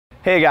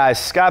Hey guys,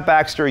 Scott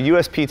Baxter,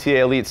 USPTA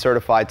Elite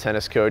Certified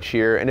Tennis Coach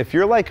here, and if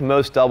you're like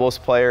most doubles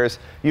players,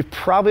 you've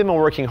probably been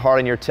working hard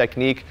on your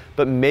technique,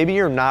 but maybe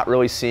you're not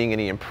really seeing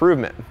any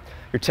improvement.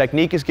 Your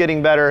technique is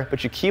getting better,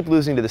 but you keep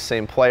losing to the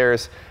same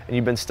players, and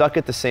you've been stuck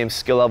at the same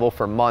skill level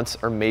for months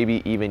or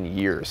maybe even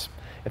years.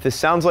 If this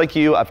sounds like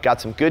you, I've got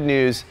some good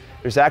news.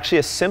 There's actually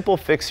a simple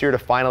fix here to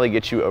finally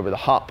get you over the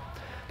hump.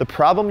 The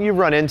problem you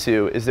run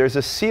into is there's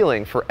a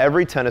ceiling for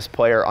every tennis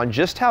player on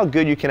just how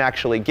good you can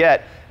actually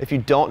get if you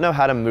don't know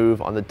how to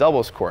move on the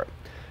doubles court.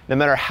 No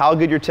matter how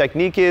good your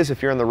technique is,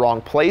 if you're in the wrong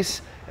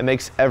place, it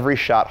makes every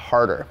shot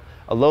harder.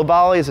 A low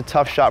volley is a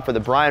tough shot for the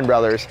Bryan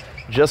brothers,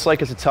 just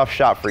like it's a tough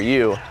shot for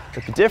you.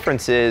 But the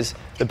difference is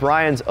the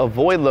Bryans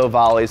avoid low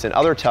volleys and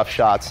other tough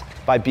shots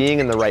by being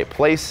in the right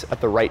place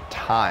at the right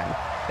time.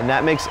 And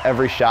that makes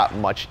every shot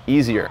much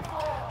easier.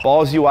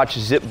 Balls you watch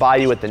zip by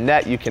you at the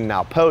net, you can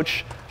now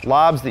poach.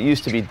 Lobs that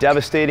used to be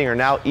devastating are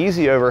now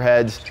easy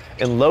overheads,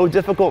 and low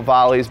difficult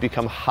volleys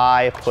become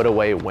high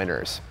put-away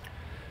winners.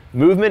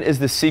 Movement is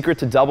the secret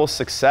to doubles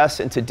success,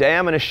 and today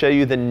I'm going to show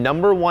you the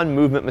 #1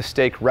 movement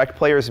mistake rec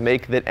players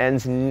make that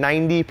ends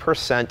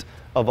 90%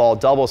 of all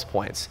doubles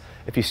points.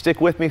 If you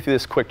stick with me through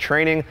this quick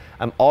training,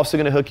 I'm also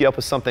going to hook you up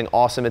with something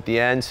awesome at the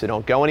end, so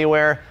don't go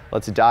anywhere.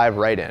 Let's dive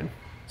right in.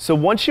 So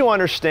once you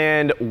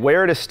understand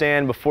where to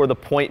stand before the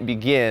point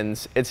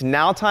begins, it's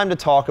now time to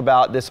talk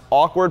about this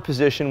awkward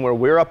position where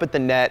we're up at the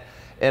net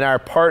and our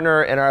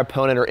partner and our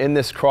opponent are in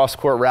this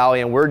cross-court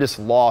rally and we're just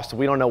lost.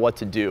 We don't know what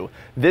to do.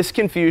 This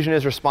confusion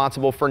is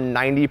responsible for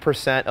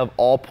 90% of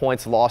all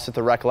points lost at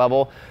the rec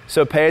level.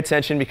 So pay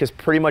attention because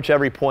pretty much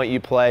every point you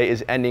play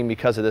is ending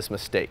because of this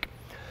mistake.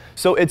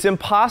 So it's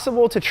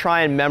impossible to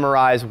try and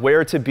memorize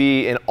where to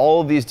be in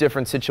all of these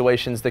different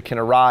situations that can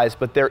arise,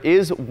 but there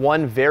is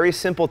one very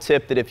simple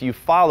tip that if you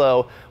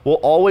follow will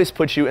always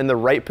put you in the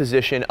right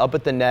position up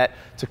at the net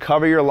to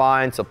cover your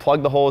line, to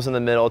plug the holes in the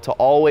middle, to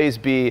always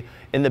be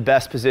in the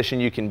best position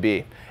you can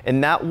be.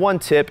 And that one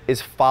tip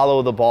is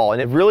follow the ball.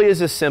 And it really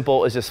is as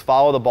simple as just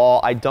follow the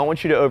ball. I don't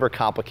want you to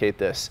overcomplicate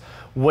this.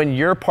 When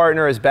your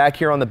partner is back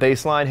here on the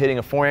baseline hitting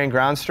a forehand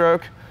ground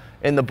stroke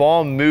and the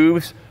ball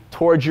moves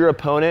towards your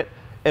opponent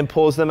and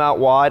pulls them out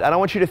wide, I don't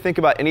want you to think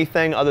about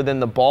anything other than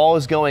the ball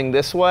is going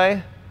this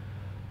way,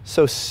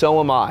 so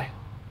am I.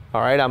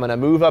 All right, I'm gonna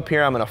move up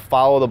here, I'm gonna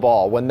follow the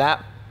ball. When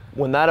that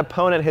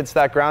opponent hits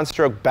that ground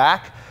stroke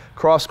back,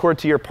 cross court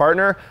to your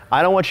partner,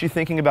 I don't want you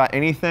thinking about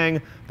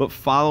anything but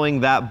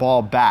following that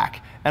ball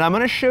back. And I'm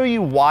gonna show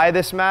you why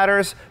this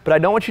matters, but I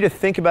don't want you to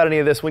think about any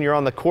of this when you're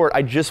on the court.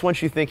 I just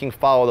want you thinking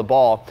follow the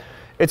ball.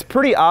 It's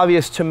pretty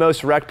obvious to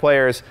most rec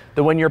players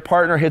that when your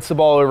partner hits the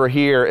ball over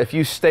here, if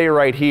you stay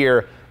right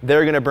here,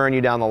 they're gonna burn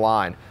you down the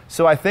line.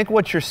 So I think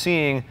what you're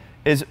seeing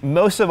is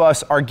most of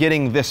us are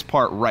getting this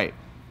part right.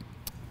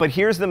 But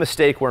here's the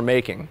mistake we're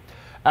making.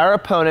 Our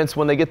opponents,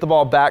 when they get the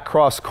ball back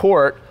cross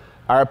court,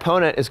 our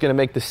opponent is gonna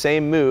make the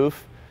same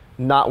move,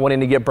 not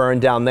wanting to get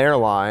burned down their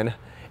line,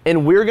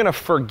 and we're gonna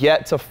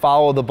forget to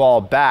follow the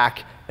ball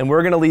back, and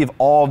we're gonna leave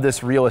all of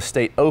this real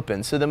estate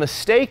open. So the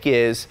mistake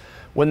is,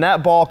 when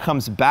that ball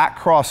comes back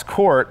cross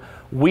court,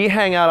 we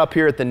hang out up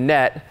here at the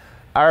net,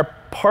 our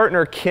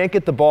partner can't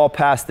get the ball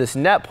past this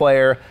net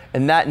player,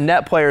 and that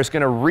net player is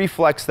going to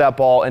reflex that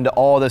ball into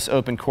all this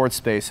open court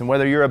space. And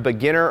whether you're a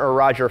beginner or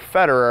Roger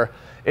Federer,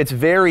 it's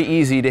very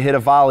easy to hit a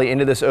volley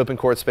into this open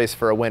court space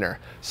for a winner.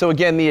 So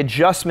again, the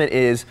adjustment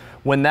is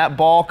when that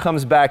ball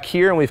comes back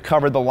here and we've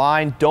covered the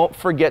line, don't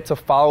forget to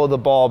follow the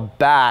ball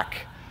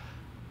back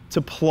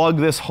to plug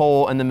this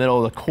hole in the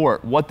middle of the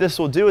court. What this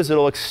will do is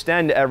it'll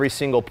extend every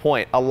single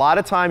point. A lot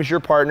of times your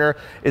partner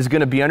is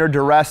gonna be under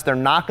duress. They're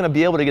not gonna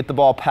be able to get the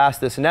ball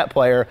past this net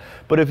player.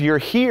 But if you're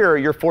here,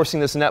 you're forcing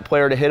this net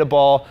player to hit a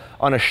ball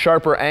on a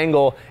sharper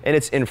angle and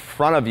it's in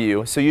front of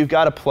you. So you've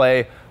got to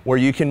play where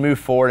you can move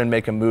forward and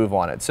make a move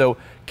on it. So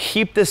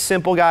keep this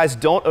simple, guys.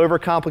 Don't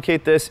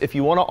overcomplicate this. If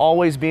you wanna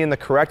always be in the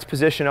correct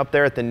position up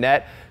there at the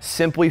net,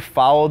 simply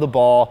follow the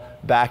ball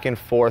back and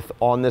forth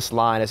on this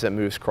line as it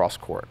moves cross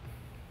court.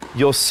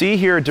 You'll see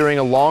here during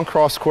a long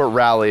cross-court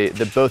rally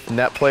that both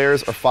net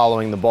players are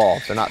following the ball.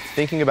 They're not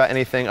thinking about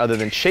anything other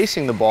than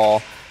chasing the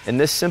ball, and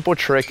this simple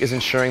trick is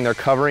ensuring they're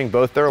covering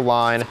both their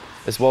line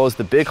as well as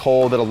the big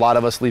hole that a lot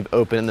of us leave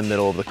open in the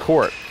middle of the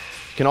court.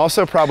 You can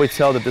also probably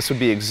tell that this would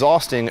be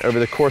exhausting over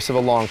the course of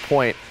a long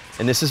point,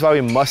 and this is why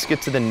we must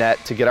get to the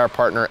net to get our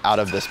partner out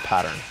of this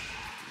pattern.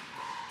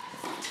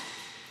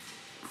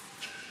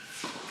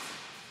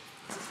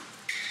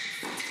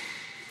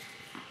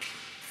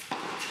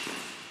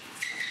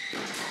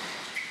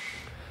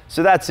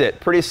 So that's it,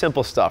 pretty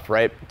simple stuff,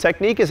 right?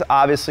 Technique is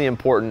obviously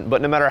important,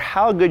 but no matter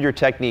how good your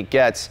technique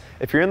gets,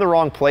 if you're in the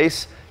wrong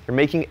place, you're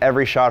making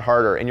every shot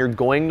harder and you're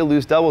going to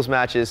lose doubles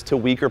matches to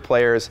weaker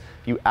players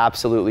you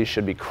absolutely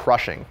should be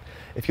crushing.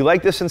 If you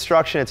like this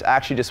instruction, it's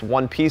actually just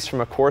one piece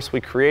from a course we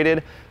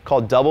created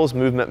called Doubles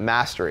Movement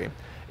Mastery.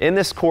 In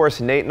this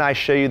course, Nate and I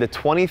show you the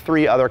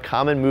 23 other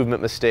common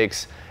movement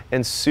mistakes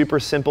and super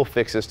simple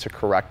fixes to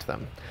correct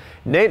them.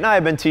 Nate and I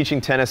have been teaching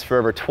tennis for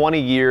over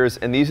 20 years,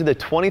 and these are the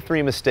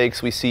 23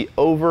 mistakes we see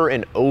over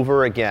and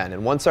over again.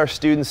 And once our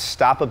students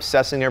stop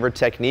obsessing over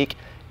technique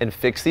and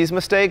fix these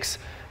mistakes,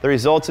 the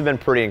results have been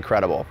pretty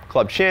incredible.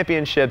 Club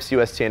championships,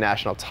 USTA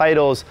national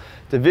titles,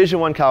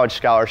 Division I college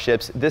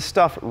scholarships, this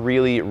stuff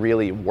really,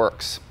 really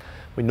works.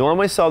 We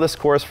normally sell this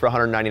course for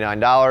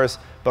 $199,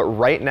 but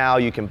right now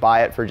you can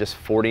buy it for just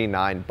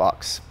 49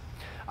 bucks.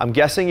 I'm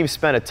guessing you've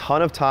spent a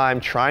ton of time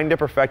trying to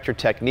perfect your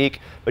technique,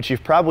 but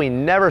you've probably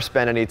never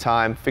spent any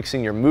time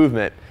fixing your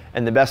movement.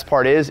 And the best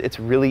part is it's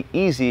really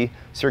easy,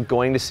 so you're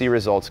going to see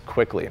results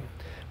quickly.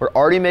 We're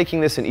already making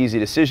this an easy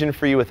decision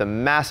for you with a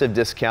massive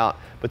discount,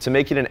 but to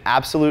make it an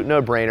absolute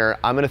no-brainer,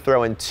 I'm going to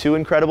throw in 2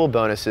 incredible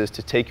bonuses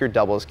to take your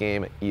doubles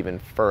game even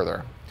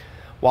further.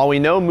 While we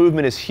know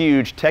movement is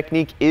huge,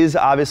 technique is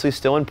obviously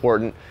still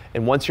important,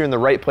 and once you're in the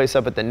right place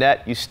up at the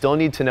net, you still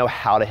need to know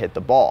how to hit the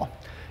ball.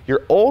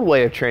 Your old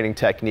way of training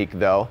technique,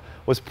 though,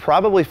 was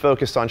probably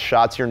focused on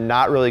shots you're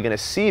not really going to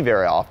see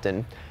very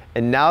often,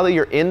 and now that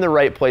you're in the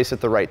right place at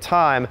the right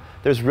time,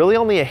 there's really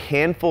only a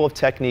handful of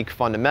technique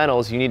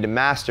fundamentals you need to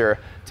master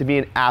to be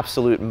an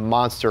absolute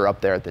monster up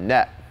there at the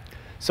net.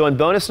 So in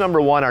bonus number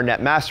 1, our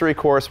net mastery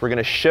course, we're going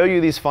to show you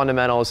these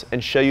fundamentals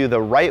and show you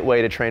the right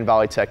way to train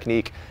volley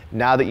technique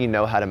now that you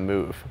know how to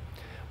move.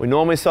 We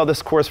normally sell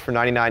this course for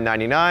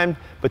 $99.99,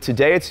 but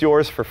today it's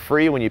yours for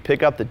free when you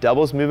pick up the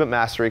doubles movement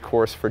mastery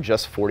course for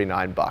just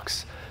 49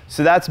 bucks.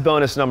 So that's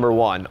bonus number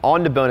 1.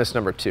 On to bonus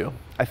number 2.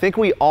 I think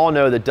we all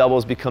know that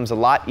doubles becomes a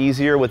lot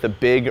easier with a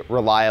big,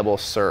 reliable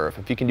serve.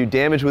 If you can do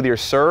damage with your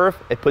serve,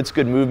 it puts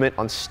good movement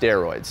on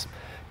steroids.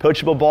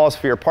 Poachable balls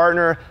for your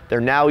partner, they're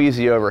now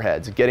easy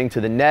overheads. Getting to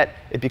the net,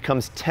 it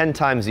becomes 10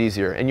 times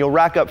easier, and you'll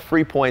rack up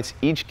free points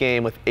each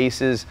game with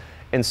aces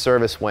and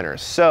service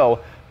winners. So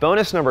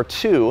bonus number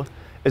 2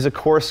 is a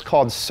course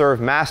called Serve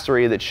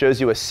Mastery that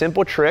shows you a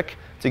simple trick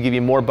to give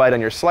you more bite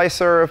on your slice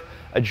serve,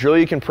 a drill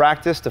you can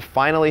practice to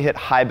finally hit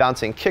high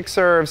bouncing kick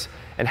serves,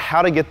 and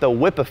how to get the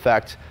whip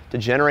effect to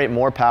generate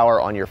more power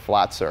on your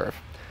flat serve.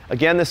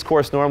 Again, this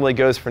course normally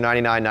goes for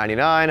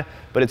 $99.99,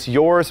 but it's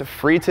yours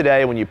free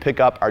today when you pick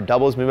up our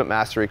doubles movement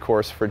mastery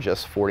course for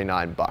just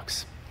 49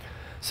 bucks.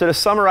 So to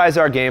summarize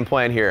our game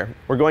plan here,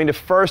 we're going to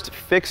first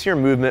fix your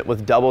movement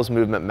with doubles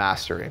movement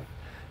mastery.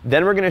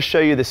 Then we're going to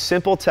show you the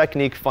simple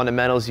technique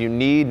fundamentals you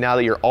need now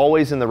that you're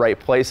always in the right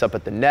place up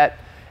at the net,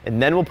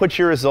 and then we'll put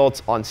your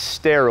results on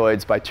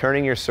steroids by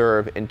turning your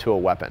serve into a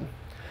weapon.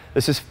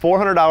 This is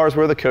 $400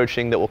 worth of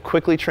coaching that will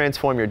quickly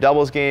transform your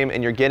doubles game,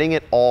 and you're getting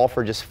it all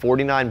for just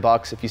 49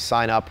 bucks if you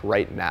sign up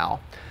right now.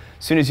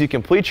 As soon as you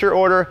complete your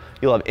order,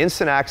 you'll have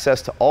instant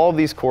access to all of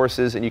these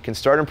courses, and you can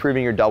start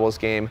improving your doubles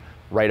game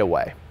right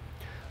away.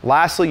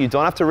 Lastly, you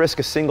don't have to risk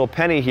a single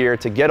penny here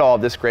to get all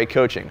of this great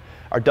coaching.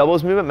 Our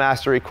doubles movement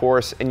mastery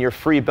course and your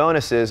free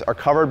bonuses are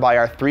covered by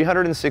our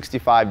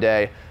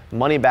 365-day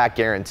money-back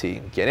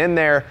guarantee. Get in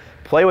there,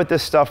 play with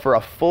this stuff for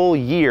a full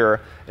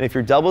year, and if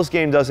your doubles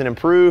game doesn't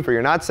improve or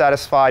you're not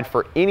satisfied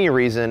for any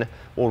reason,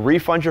 we'll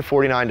refund your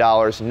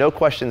 $49, no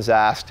questions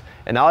asked,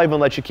 and I'll even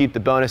let you keep the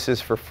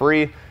bonuses for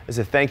free as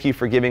a thank you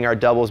for giving our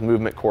doubles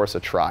movement course a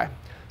try.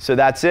 So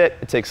that's it.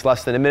 It takes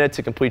less than a minute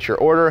to complete your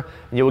order,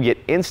 and you will get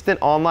instant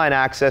online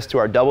access to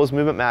our doubles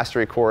movement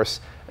mastery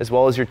course as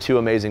well as your 2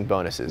 amazing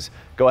bonuses.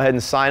 Go ahead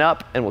and sign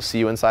up, and we'll see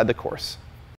you inside the course.